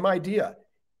the same idea.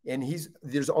 And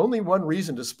there's only one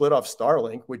reason to split off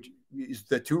Starlink, which is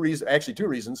two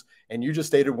reasons. And you just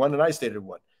stated one and I stated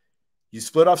one. You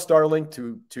split off Starlink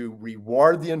to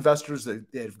reward the investors that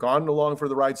have gone along for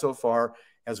the ride so far,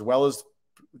 as well as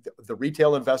the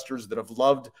retail investors that have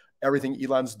loved everything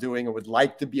Elon's doing and would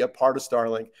like to be a part of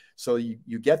Starlink. So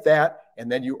you get that.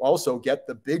 And then you also get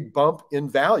the big bump in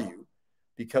value,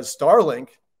 because Starlink,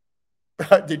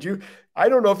 I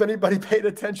don't know if anybody paid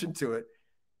attention to it.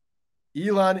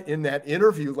 Elon, in that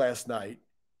interview last night,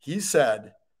 he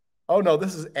said, oh no,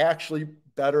 this is actually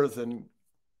better than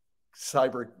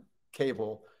cyber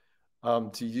cable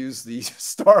to use the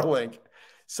Starlink.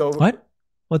 So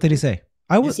what did he say?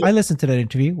 I listened to that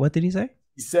interview. What did he say?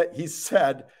 He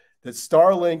said that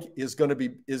Starlink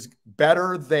is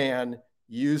better than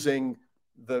using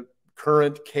the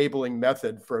current cabling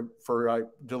method for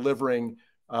delivering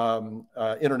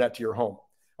internet to your home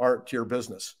or to your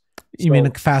business. You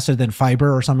mean faster than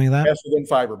fiber or something like that? Faster than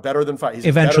fiber, better than fiber.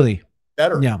 Eventually.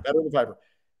 Better than fiber.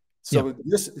 So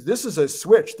this is a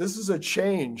switch. This is a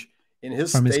change in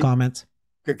his comments.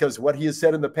 Because what he has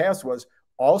said in the past was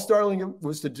all Starlink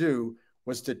was to do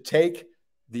was to take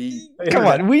the internet. Come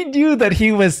on, we knew that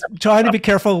he was trying to be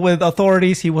careful with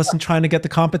authorities. He wasn't trying to get the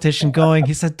competition going.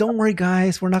 He said, don't worry,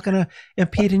 guys. We're not going to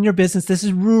impede in your business. This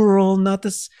is rural, not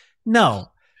this. No.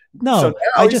 So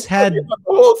I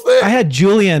had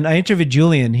Julian. I interviewed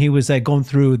Julian. He was going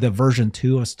through the version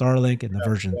 2 of Starlink and the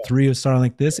version 3 of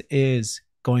Starlink. This is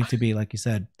going to be, like you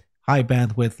said, high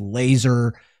bandwidth,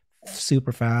 laser,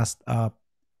 super fast.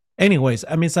 Anyways,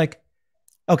 I mean, it's like,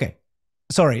 okay,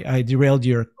 sorry, I derailed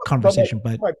your conversation,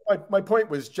 but my point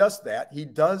was just that he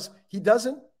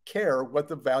doesn't care what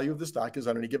the value of the stock is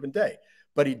on any given day,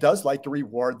 but he does like to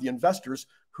reward the investors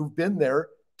who've been there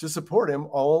to support him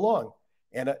all along.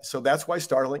 And so that's why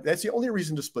Starlink, that's the only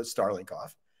reason to split Starlink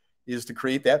off, is to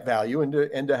create that value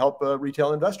and to help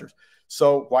retail investors.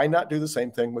 So why not do the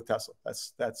same thing with Tesla?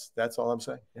 That's all I'm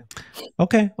saying. Yeah.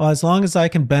 Okay. Well, as long as I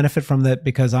can benefit from that,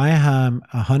 because I am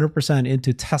 100%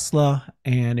 into Tesla.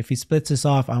 And if he splits this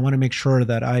off, I want to make sure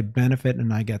that I benefit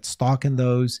and I get stock in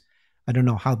those. I don't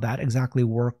know how that exactly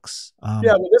works.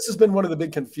 Yeah, well, this has been one of the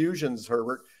big confusions,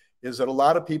 Herbert, is that a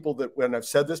lot of people that, when I've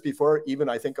said this before, even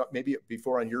I think maybe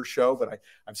before on your show, but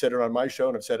I've said it on my show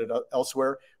and I've said it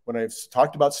elsewhere, when I've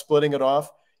talked about splitting it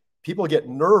off, people get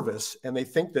nervous and they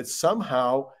think that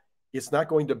somehow it's not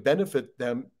going to benefit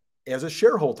them as a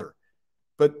shareholder.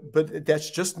 But that's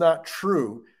just not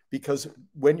true, because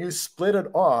when you split it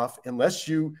off, unless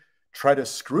you try to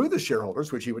screw the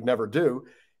shareholders, which you would never do,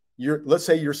 let's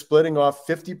say you're splitting off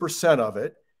 50% of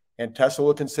it, and Tesla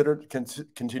will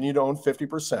continue to own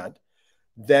 50%,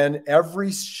 then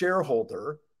every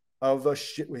shareholder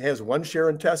who has one share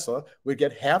in Tesla would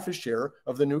get half a share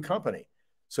of the new company.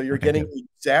 So you're getting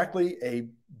exactly a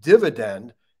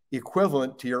dividend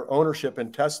equivalent to your ownership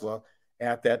in Tesla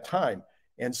at that time.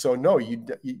 And so, no, you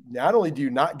not only do you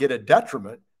not get a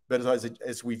detriment, but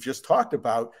as we've just talked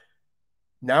about,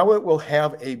 now it will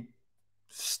have a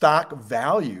stock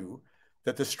value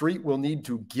that the street will need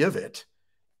to give it,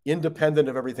 independent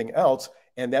of everything else.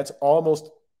 And that's almost,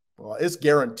 well, it's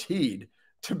guaranteed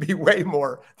to be way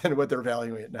more than what they're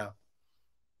valuing it now.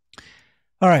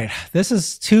 All right. This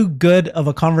is too good of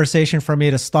a conversation for me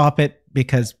to stop it,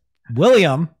 because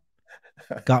William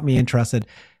got me interested.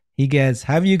 He gets,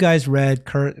 have you guys read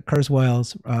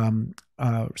Kurzweil's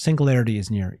Singularity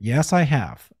is Near? Yes, I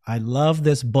have. I love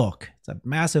this book. It's a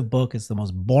massive book. It's the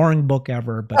most boring book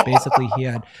ever, but basically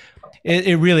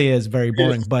it really is very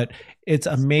boring, but it's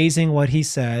amazing what he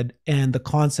said. And the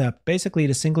concept, basically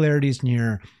the singularity is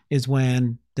near, is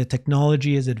when the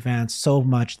technology is advanced so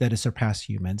much that it surpassed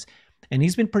humans. And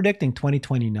he's been predicting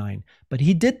 2029, but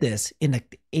he did this in the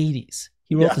 80s.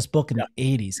 He wrote this book in the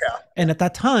 80s. Yeah. And at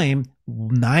that time,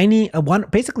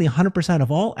 basically 100%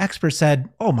 of all experts said,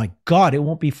 oh my God, it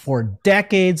won't be for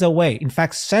decades away. In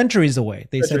fact, centuries away.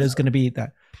 They said it was going to be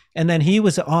that. And then he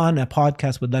was on a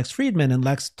podcast with Lex Friedman, and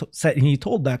he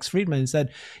told Lex Friedman, he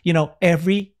said, you know,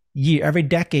 every year, every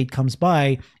decade comes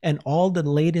by, and all the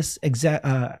latest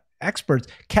experts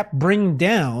kept bringing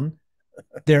down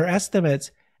their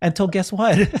estimates until, guess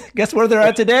what? Guess where they're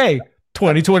at today?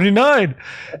 2029.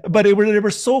 But they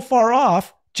were so far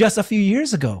off just a few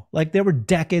years ago. Like, they were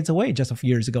decades away just a few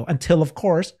years ago, until, of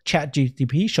course,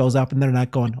 ChatGPT shows up and they're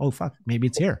not going, oh, fuck, maybe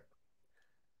it's here.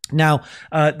 Now,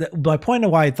 my point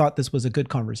of why I thought this was a good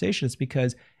conversation is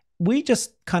because we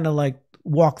just kind of like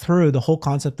walk through the whole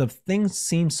concept of things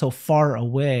seem so far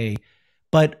away.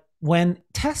 But when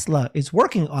Tesla is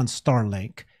working on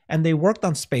Starlink and they worked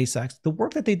on SpaceX, the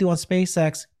work that they do on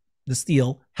SpaceX, the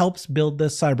steel, helps build the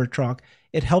Cybertruck.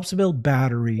 It helps build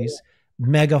batteries,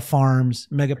 mega farms,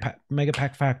 mega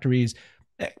pack factories,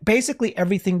 basically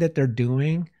everything that they're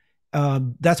doing.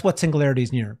 That's what Singularity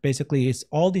is Near. Basically, it's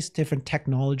all these different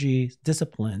technology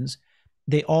disciplines.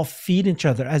 They all feed each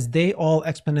other. As they all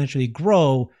exponentially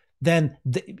grow, then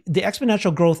the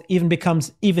exponential growth even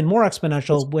becomes even more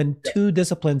exponential when two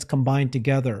disciplines combine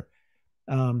together.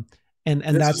 And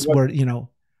that's where, you know,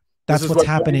 that's what's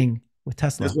happening with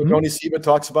Tesla. This is what Tony Seba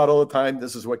talks about all the time.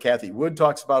 This is what Kathy Wood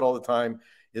talks about all the time,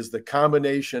 is the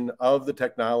combination of the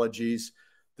technologies,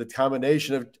 the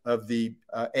combination of the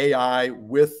AI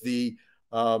with the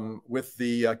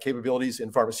capabilities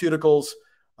in pharmaceuticals,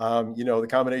 you know, the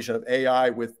combination of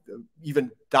AI with even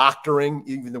doctoring,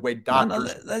 even the way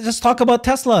doctors. Let's just talk about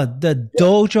Tesla. The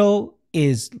Dojo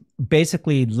is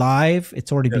basically live.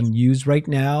 It's already being used right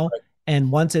now. Right.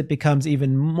 And once it becomes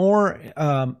even more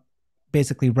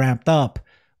basically ramped up,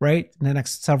 right, in the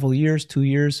next several years, 2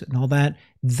 years and all that,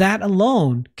 that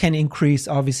alone can increase,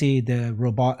 obviously, the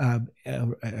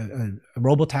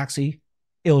robotaxi.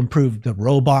 It'll improve the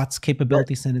robots'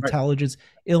 capabilities and intelligence.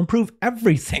 It'll improve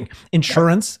everything.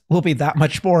 Insurance will be that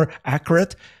much more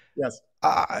accurate. Yes.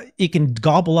 You can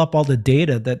gobble up all the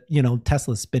data that, you know,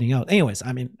 Tesla's spitting out. Anyways,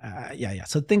 I mean, yeah.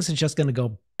 So things are just going to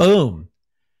go boom.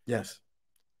 Yes.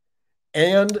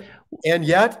 And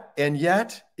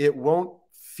yet it won't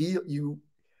feel you.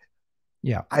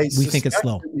 Yeah, we think it's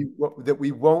slow. That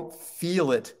we won't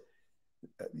feel it.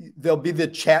 There'll be the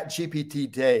Chat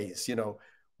GPT days, you know,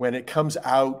 when it comes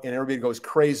out and everybody goes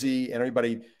crazy and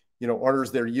everybody,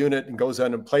 orders their unit and goes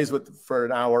on and plays with it for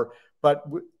an hour. But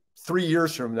 3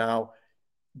 years from now,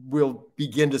 we'll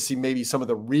begin to see maybe some of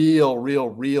the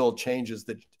real changes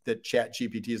that Chat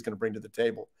GPT is going to bring to the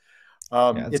table.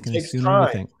 It takes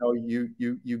time.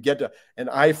 You get to an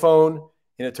iPhone,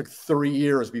 and it took 3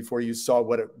 years before you saw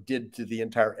what it did to the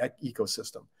entire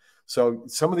ecosystem. So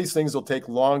some of these things will take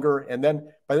longer. And then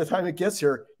by the time it gets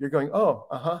here, you're going,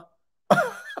 oh,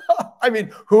 I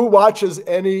mean, who watches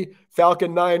any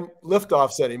Falcon 9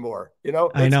 liftoffs anymore?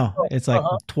 I know. It's like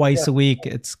twice a week.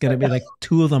 It's going to be like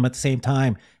 2 of them at the same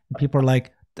time. And people are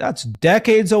like, that's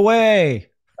decades away.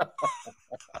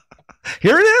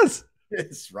 Here it is.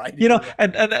 It's right.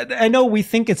 And I know we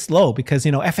think it's slow because,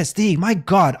 FSD, my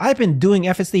God, I've been doing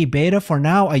FSD beta for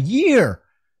now a year.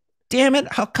 Damn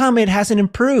it. How come it hasn't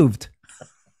improved?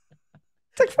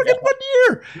 It's like fucking 1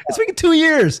 year. It's like 2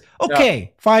 years.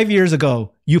 Okay. 5 years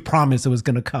ago, you promised it was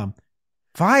going to come.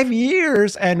 5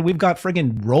 years and we've got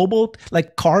friggin'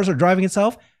 like cars are driving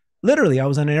itself. Literally, I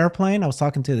was on an airplane. I was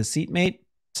talking to the seatmate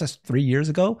just 3 years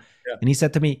ago. Yeah. And he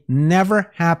said to me,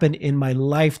 never happened in my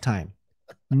lifetime.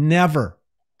 Never.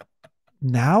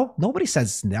 Now, nobody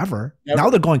says never. Now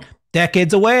they're going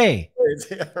decades away.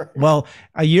 Well,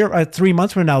 a year, 3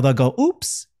 months from now, they'll go,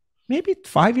 oops, maybe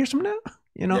 5 years from now.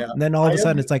 And then all of a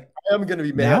sudden it's like, I am going to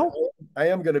be mad. I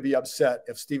am going to be upset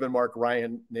if Stephen Mark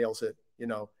Ryan nails it.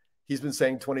 He's been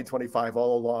saying 2025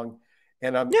 all along.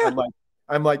 And I'm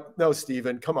like, no,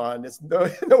 Stephen, come on. It's no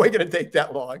way going to take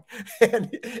that long.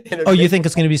 And you think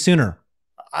it's going to be sooner?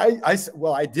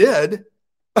 I did.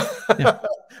 Yeah.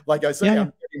 Like I said,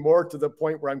 I'm getting more to the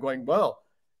point where I'm going, well,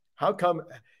 how come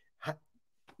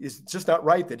it's just not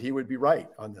right that he would be right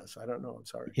on this? I don't know. I'm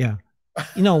sorry. Yeah.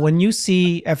 When you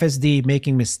see FSD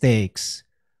making mistakes,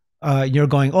 you're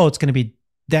going, oh, it's going to be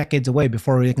decades away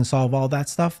before we can solve all that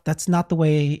stuff. That's not the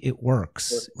way it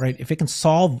works, right? If it can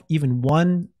solve even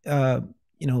one, what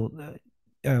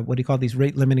do you call these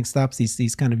rate limiting steps,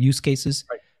 these kind of use cases,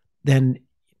 right, then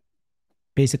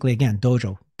basically, again,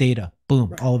 dojo, data, boom,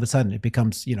 right, all of a sudden it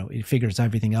becomes, it figures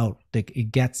everything out.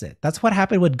 It gets it. That's what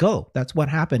happened with Go. That's what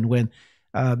happened when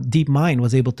DeepMind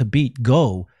was able to beat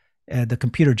Go. The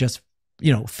computer just,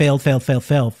 failed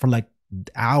for like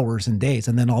hours and days.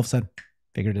 And then all of a sudden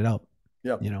figured it out.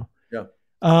 Yeah.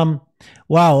 Yeah.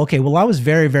 Wow. Okay. Well, I was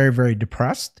very, very, very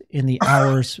depressed in the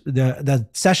hours, the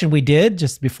session we did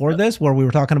just before this, where we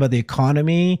were talking about the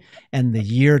economy and the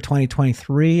year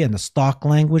 2023 and the stock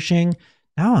languishing.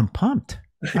 Now I'm pumped.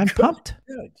 I'm pumped.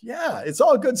 Yeah. It's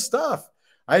all good stuff.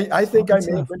 I think I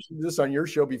may have mentioned this on your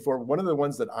show before. One of the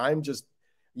ones that I'm just,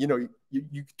 you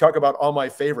talk about all my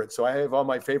favorites. So I have all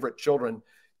my favorite children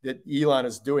that Elon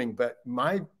is doing, but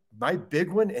my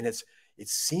big one, and it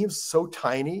seems so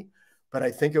tiny, but I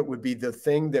think it would be the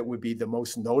thing that would be the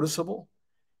most noticeable,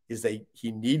 is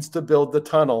he needs to build the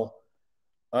tunnel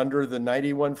under the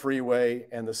 91 freeway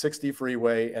and the 60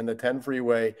 freeway and the 10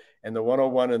 freeway and the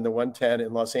 101 and the 110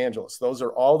 in Los Angeles. Those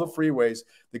are all the freeways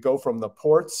that go from the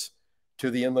ports to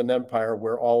the Inland Empire,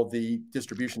 where all the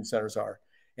distribution centers are.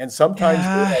 And sometimes,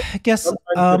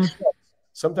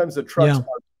 sometimes the trucks are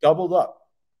doubled up,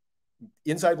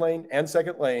 inside lane and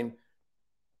second lane,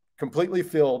 completely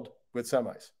filled with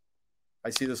semis. I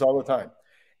see this all the time.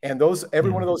 And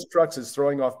every one of those trucks is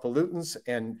throwing off pollutants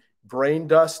and brain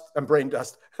dust, the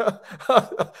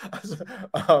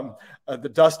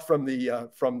dust from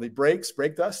the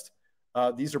brake dust.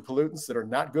 These are pollutants that are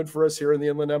not good for us here in the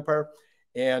Inland Empire.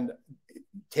 And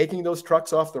taking those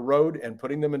trucks off the road and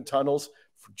putting them in tunnels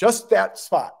for just that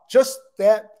spot,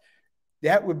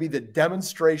 that would be the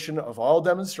demonstration of all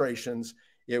demonstrations.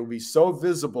 It would be so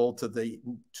visible to the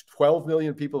 12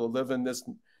 million people who live in this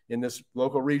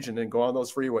local region and go on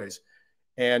those freeways.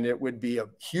 And it would be a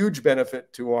huge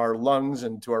benefit to our lungs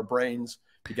and to our brains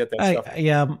to get that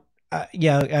stuff.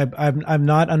 I've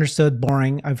not understood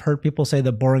boring. I've heard people say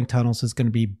that boring tunnels is going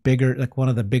to be bigger, like one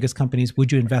of the biggest companies.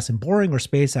 Would you invest in boring or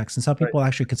SpaceX? And some people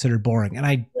actually consider boring, and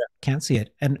I can't see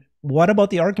it. And what about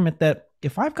the argument that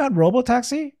if I've got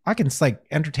robotaxi, I can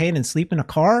entertain and sleep in a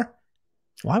car?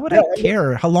 Why would I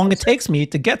care how long it takes me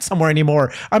to get somewhere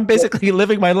anymore? I'm basically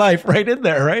living my life right in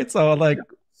there, right?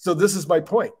 So this is my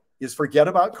point, is forget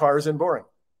about cars and boring.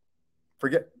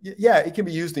 It can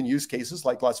be used in use cases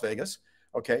like Las Vegas.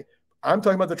 Okay. I'm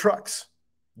talking about the trucks.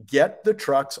 Get the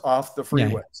trucks off the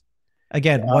freeways. Yeah.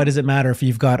 Again, why does it matter if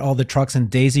you've got all the trucks in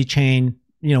daisy chain?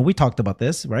 We talked about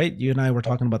this, right? You and I were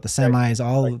talking about the semis,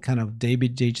 all kind of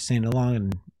daisy chain along,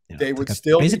 and they would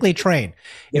still basically train.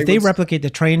 If they replicate the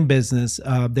train business,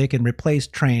 they can replace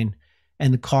train,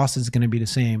 and the cost is going to be the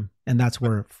same, and that's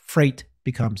where freight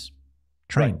becomes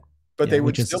train. Right. but they would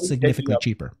which is still be significantly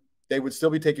cheaper. they would still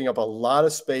be taking up a lot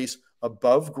of space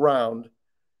above ground.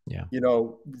 Yeah.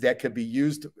 That could be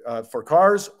used for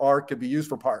cars or could be used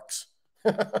for parks.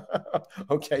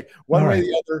 Okay, one way or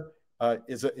the other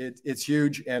it's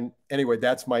huge. And anyway,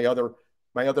 that's my other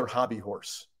hobby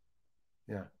horse.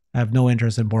 Yeah, I have no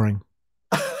interest in boring.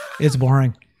 It's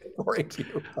boring. Boring to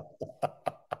you.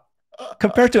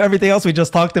 Compared to everything else we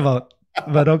just talked about.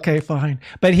 But okay, fine.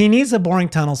 But he needs the boring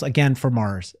tunnels again for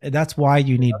Mars. That's why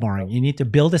you need boring. You need to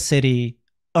build a city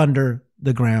under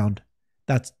the ground.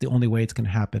 That's the only way it's going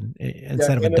to happen.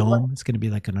 Instead of a dome, it's going to be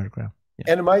like an underground. Yeah.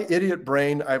 And in my idiot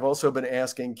brain, I've also been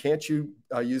asking, can't you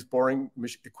use boring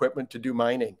equipment to do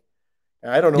mining?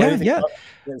 And I don't know anything about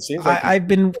it. It seems like I've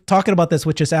been talking about this,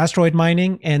 which is asteroid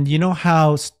mining. And you know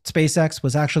how SpaceX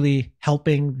was actually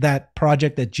helping that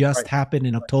project that just happened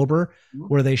in October,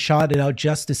 where they shot it out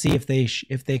just to see if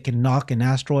they can knock an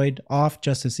asteroid off,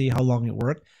 just to see how long it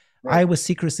worked. I was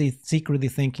secretly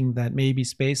thinking that maybe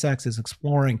SpaceX is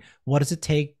exploring what does it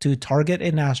take to target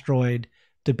an asteroid,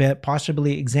 to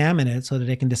possibly examine it so that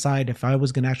they can decide if I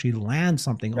was going to actually land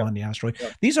something on the asteroid.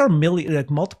 These are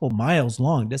multiple miles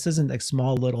long. This isn't like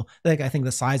small little, like I think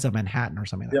the size of Manhattan or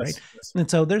something like that, right? Yes. And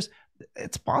so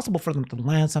it's possible for them to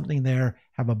land something there,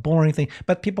 have a boring thing.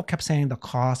 But people kept saying the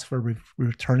cost for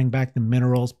returning back the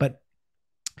minerals. But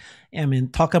I mean,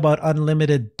 talk about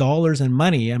unlimited dollars and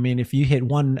money. I mean, if you hit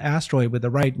one asteroid with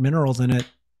the right minerals in it,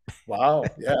 wow,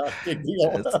 yeah, big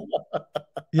deal.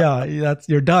 Yeah,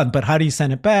 you're done. But how do you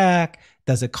send it back?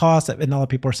 Does it cost? And a lot of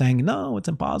people are saying, no, it's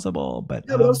impossible. But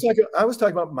I was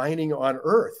talking about mining on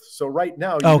Earth. So right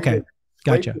now, you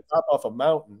gotcha. The top off a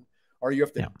mountain, or you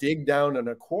have to dig down in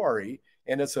a quarry,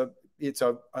 and it's a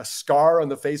scar on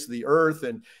the face of the Earth,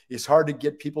 and it's hard to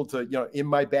get people to in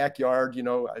my backyard,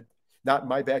 not in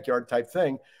my backyard type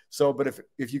thing. So, but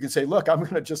if you can say, look, I'm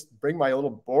going to just bring my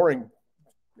little boring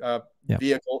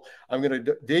vehicle, I'm going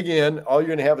to dig in. All you're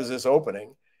going to have is this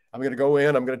opening. I'm going to go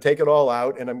in, I'm going to take it all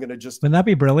out, and I'm going to just... Wouldn't that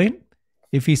be brilliant?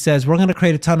 If he says, we're going to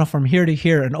create a tunnel from here to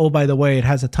here, and oh, by the way, it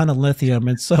has a ton of lithium,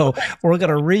 and so we're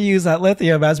going to reuse that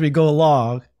lithium as we go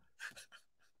along.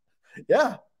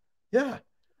 Yeah. Yeah.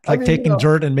 Like taking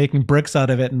dirt and making bricks out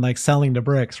of it and like selling the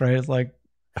bricks, right? It's like...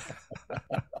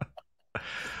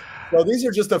 Well, these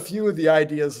are just a few of the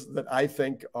ideas that I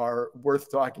think are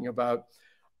worth talking about.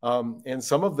 And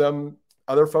some of them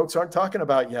other folks aren't talking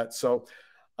about yet. So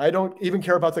I don't even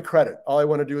care about the credit. All I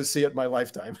want to do is see it in my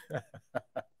lifetime.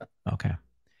 Okay.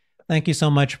 Thank you so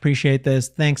much. Appreciate this.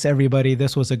 Thanks, everybody.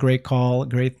 This was a great call,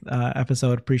 great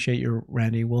episode. Appreciate you,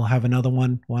 Randy. We'll have another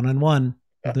one-on-one.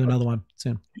 We'll do another one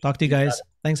soon. Talk to you guys.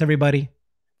 Thanks, everybody.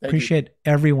 Appreciate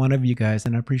every one of you guys,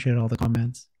 and I appreciate all the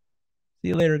comments. See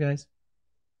you later, guys.